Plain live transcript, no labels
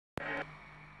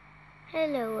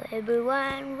Hello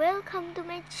everyone, welcome to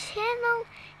my channel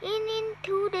in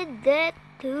Into the Dead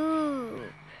 2.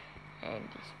 And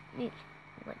this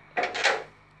what? Okay.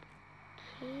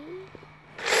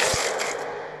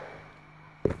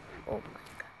 Oh my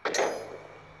god.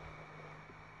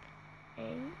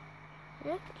 And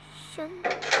action.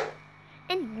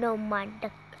 And no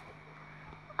matter.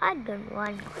 I don't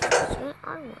want question.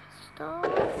 I want start.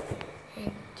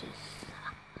 And this.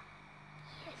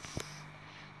 Yes.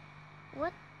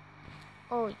 What?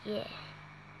 Oh yeah.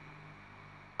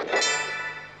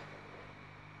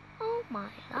 Oh my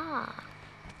god.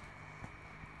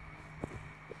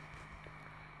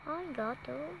 I got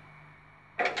to.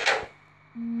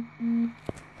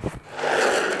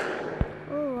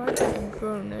 Oh, I got a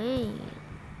grenade.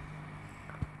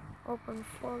 Open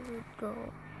forward go.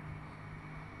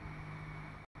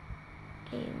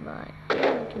 Okay, but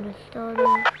I'm to the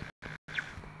story.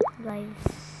 Guys.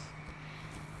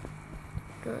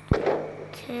 Go to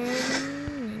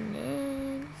 10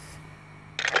 minutes.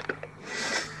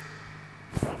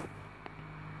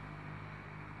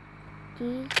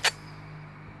 This.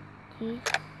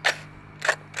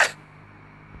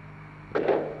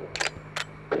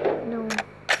 No.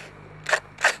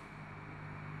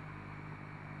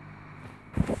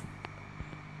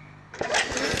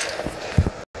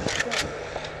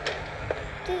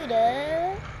 To the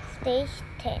stage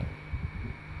 10.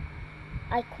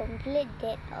 I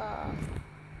completed I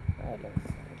don't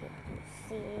get to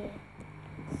see.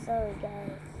 Sorry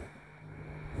guys.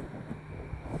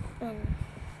 And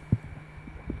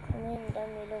comment down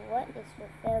below what is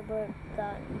your favorite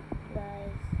gun,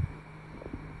 guys.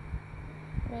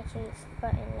 Make sure you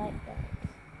subscribe and like, guys.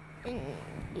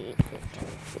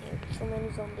 So many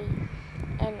zombies,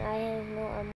 and I have no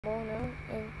ammo now,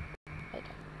 and I died.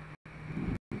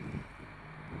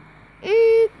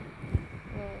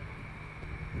 No.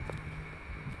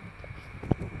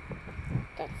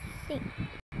 Let's see.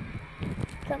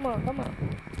 Come on.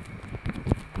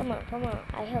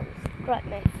 I hope you subscribe,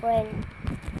 my friend.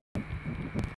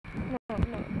 No.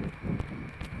 Come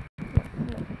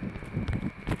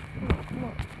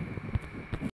on.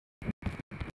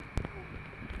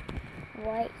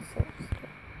 Why so slow?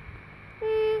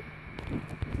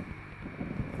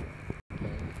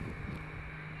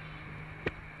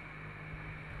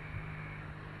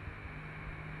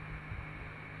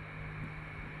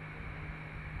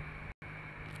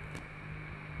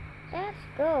 Let's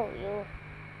go, you.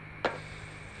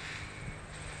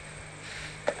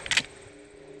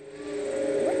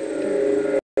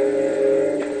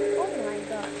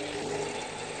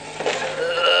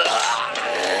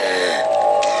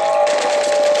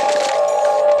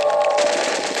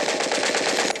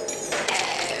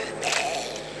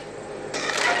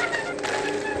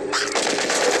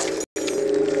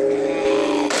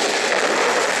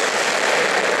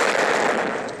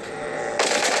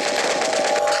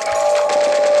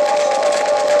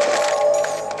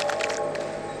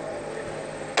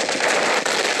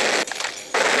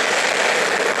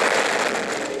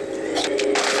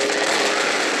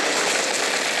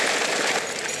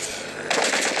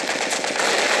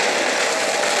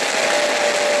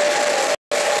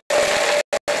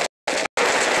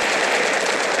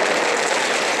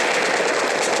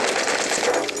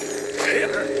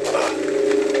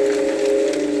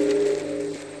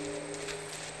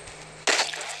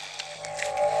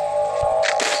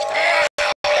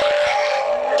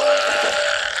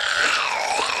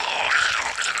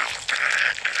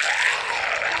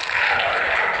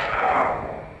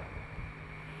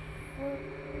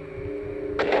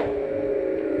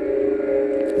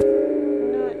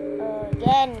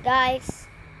 Again, guys,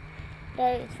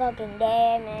 that is fucking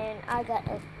damn, and I got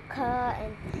a car,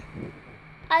 and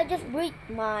I just break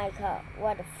my car.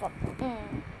 What the fuck?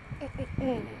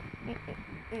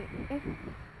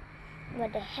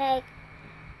 What the heck?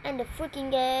 And the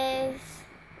freaking gas,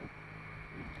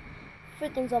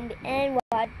 freaking zombie, and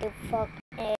what the fuck?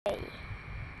 Hey,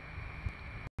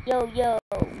 yo,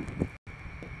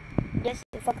 that's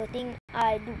the fucking thing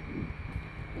I do.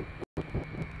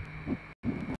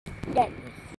 That is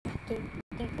the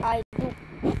thing I do.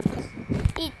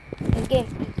 Eat again.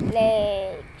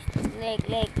 Leg.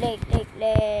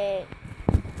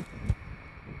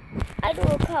 I do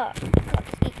a car.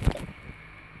 Eat them.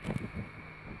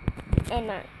 And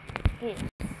my kids.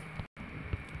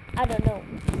 I don't know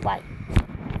why.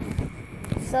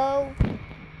 So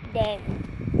damn.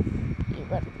 You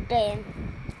got damn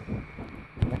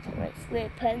much race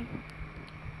weapon.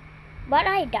 But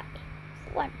I die.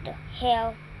 What the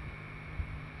hell?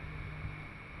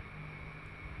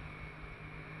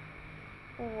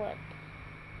 What?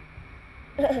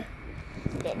 That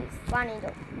is It's funny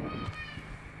though.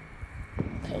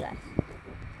 Okay, guys.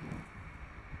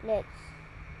 Let's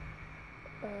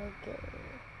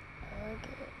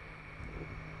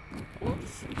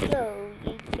Let's go,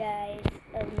 you guys.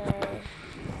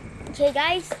 Okay,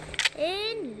 guys,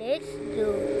 and let's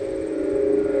go.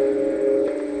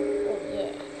 Oh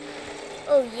yeah.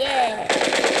 Oh yeah.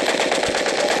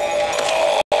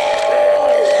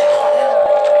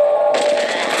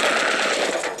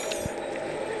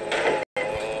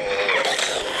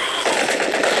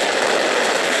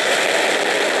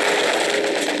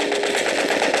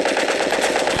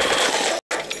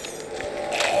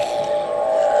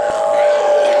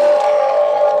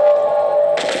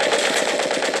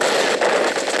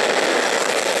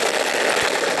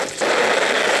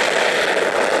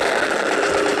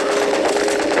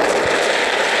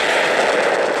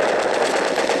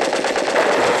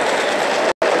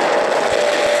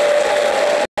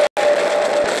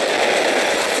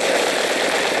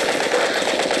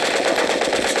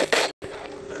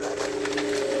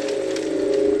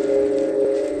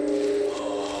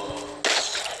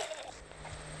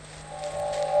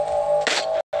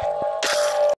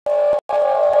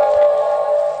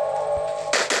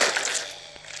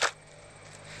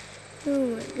 Oh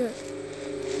my god.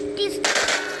 This time!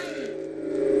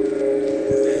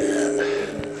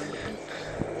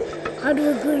 How do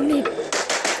I go in?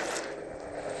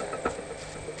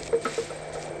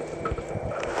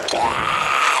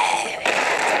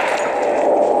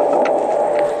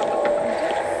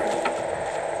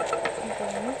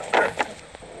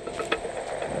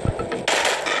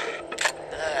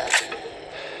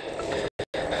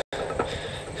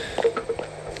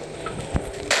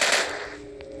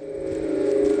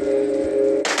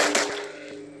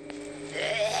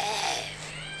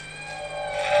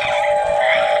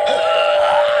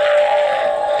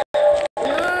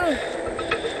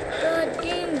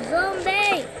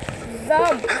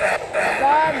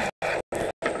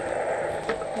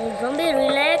 Hey, zombie,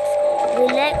 relax.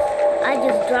 I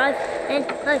just drive and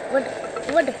what?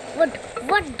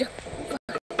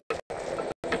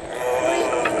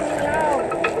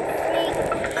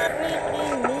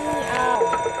 Freaking me out.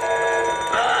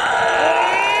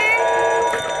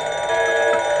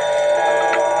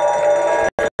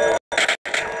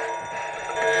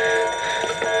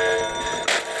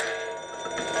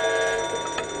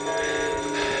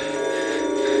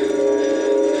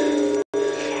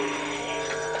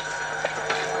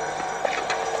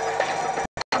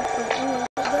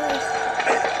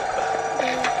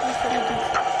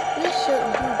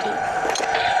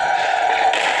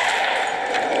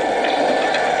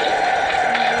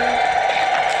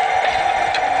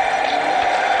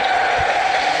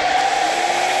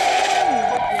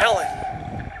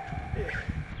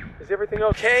 Is everything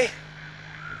okay?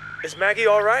 Is Maggie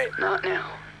all right? Not now.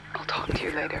 I'll talk to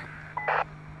you later.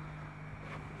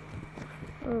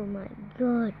 Oh my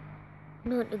god.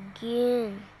 Not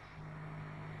again.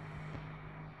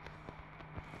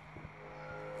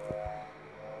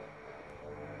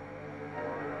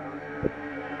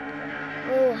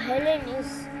 Oh, Helen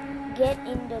is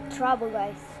getting the trouble,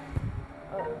 guys.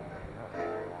 Oh,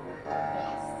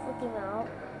 freaking out.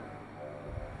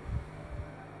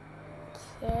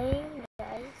 Okay,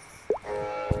 guys.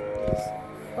 This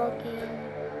fucking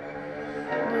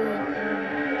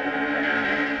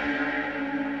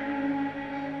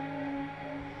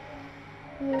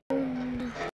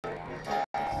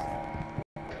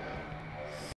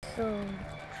so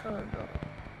trouble.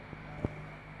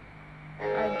 I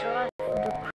drive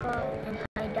the car and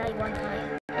I died one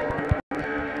time.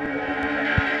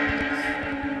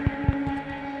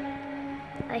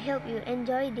 I hope you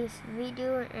enjoyed this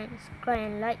video and subscribe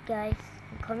and like, guys,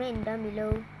 and comment down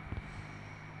below.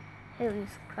 Hope you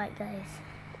subscribe, guys.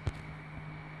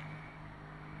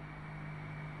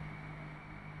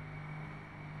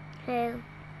 Hey,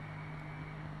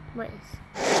 what is?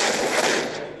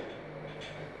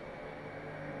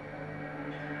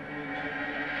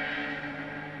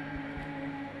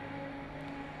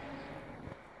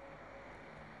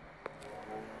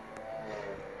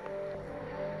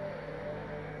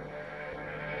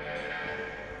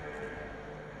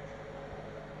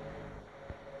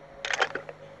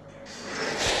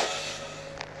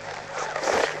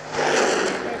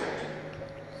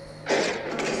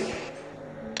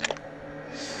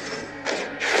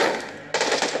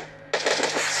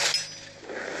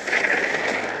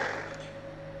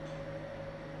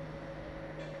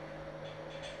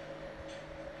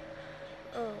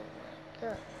 Oh my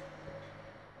god.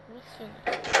 Mission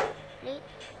is complete.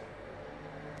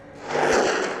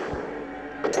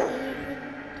 Even token.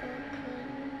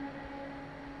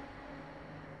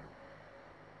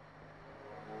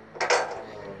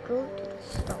 go to the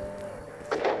stop.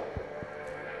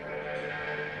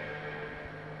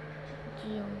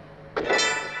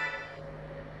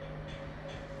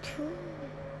 Two.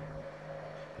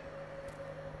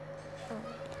 Oh.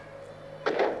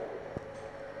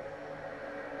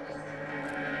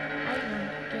 I want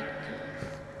to get this.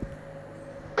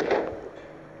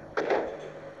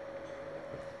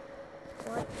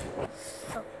 What?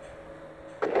 So.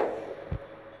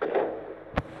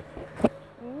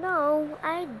 No,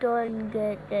 I don't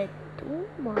get that too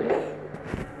much.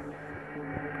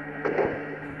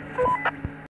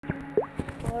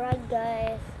 Alright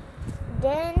guys,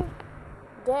 then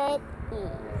that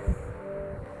is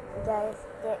guys,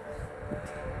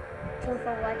 thanks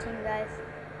for watching guys,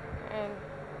 and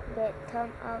that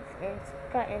thumb up and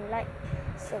subscribe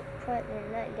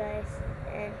and like guys,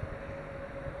 and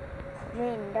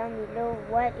comment down below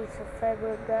what is your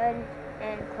favorite gun,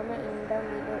 and comment down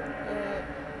below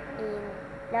in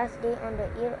last day on the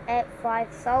Ep3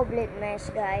 saw blade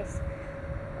match guys.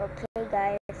 Okay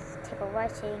guys, thanks for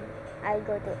watching. I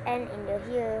go to end in the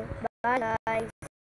here. Bye.